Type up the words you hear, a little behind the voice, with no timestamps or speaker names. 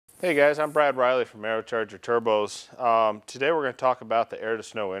Hey guys, I'm Brad Riley from Aerocharger Turbos. Today we're going to talk about the air to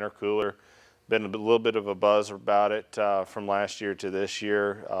snow intercooler. Been a little bit of a buzz about it from last year to this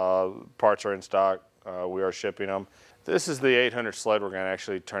year. Parts are in stock. We are shipping them. This is the 800 sled we're going to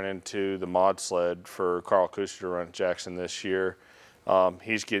actually turn into the mod sled for Carl Kuster to run at Jackson this year.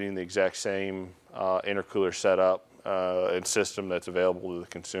 He's getting the exact same intercooler setup and system that's available to the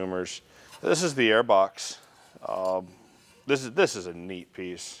consumers. This is the airbox. This is a neat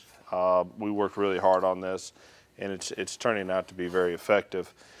piece. We worked really hard on this, and it's turning out to be very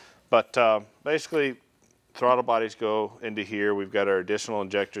effective. But basically, throttle bodies go into here. We've got our additional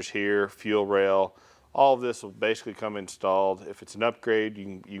injectors here, fuel rail. All of this will basically come installed. If it's an upgrade,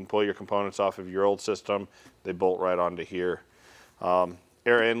 you can pull your components off of your old system. They bolt right onto here.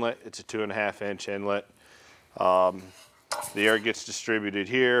 Air inlet, it's a 2.5-inch inlet. The air gets distributed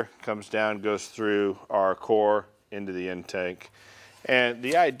here, comes down, goes through our core into the end tank. And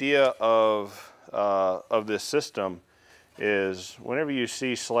the idea of this system is whenever you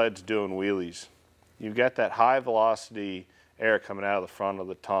see sleds doing wheelies, you've got that high velocity air coming out of the front of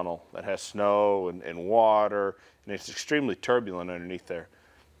the tunnel that has snow and water, and it's extremely turbulent underneath there.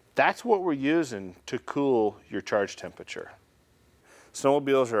 That's what we're using to cool your charge temperature.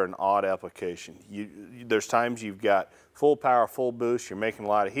 Snowmobiles are an odd application. There's times you've got full power, full boost, you're making a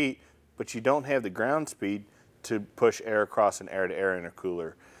lot of heat, but you don't have the ground speed to push air across an air-to-air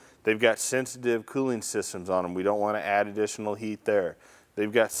intercooler. They've got sensitive cooling systems on them. We don't want to add additional heat there.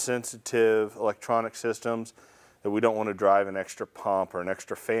 They've got sensitive electronic systems that we don't want to drive an extra pump or an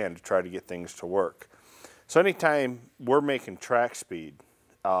extra fan to try to get things to work. So anytime we're making track speed,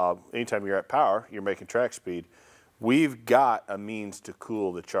 anytime you're at power, you're making track speed, we've got a means to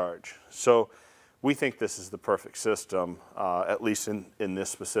cool the charge. So we think this is the perfect system, at least in this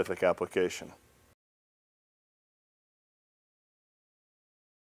specific application.